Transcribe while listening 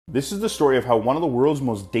This is the story of how one of the world's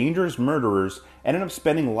most dangerous murderers ended up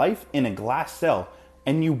spending life in a glass cell,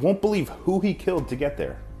 and you won't believe who he killed to get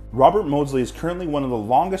there. Robert Maudsley is currently one of the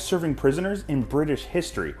longest serving prisoners in British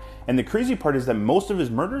history, and the crazy part is that most of his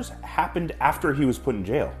murders happened after he was put in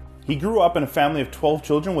jail. He grew up in a family of 12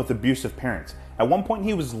 children with abusive parents. At one point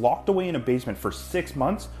he was locked away in a basement for 6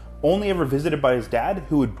 months, only ever visited by his dad,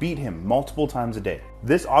 who would beat him multiple times a day.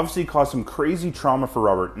 This obviously caused some crazy trauma for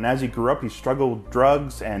Robert, and as he grew up he struggled with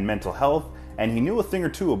drugs and mental health, and he knew a thing or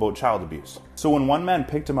two about child abuse. So when one man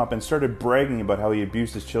picked him up and started bragging about how he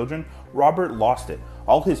abused his children, Robert lost it.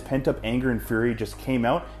 All his pent-up anger and fury just came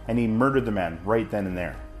out, and he murdered the man right then and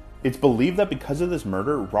there. It's believed that because of this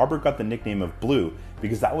murder, Robert got the nickname of Blue,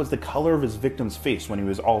 because that was the color of his victim's face when he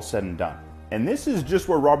was all said and done. And this is just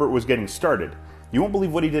where Robert was getting started. You won't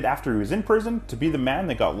believe what he did after he was in prison to be the man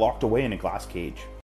that got locked away in a glass cage.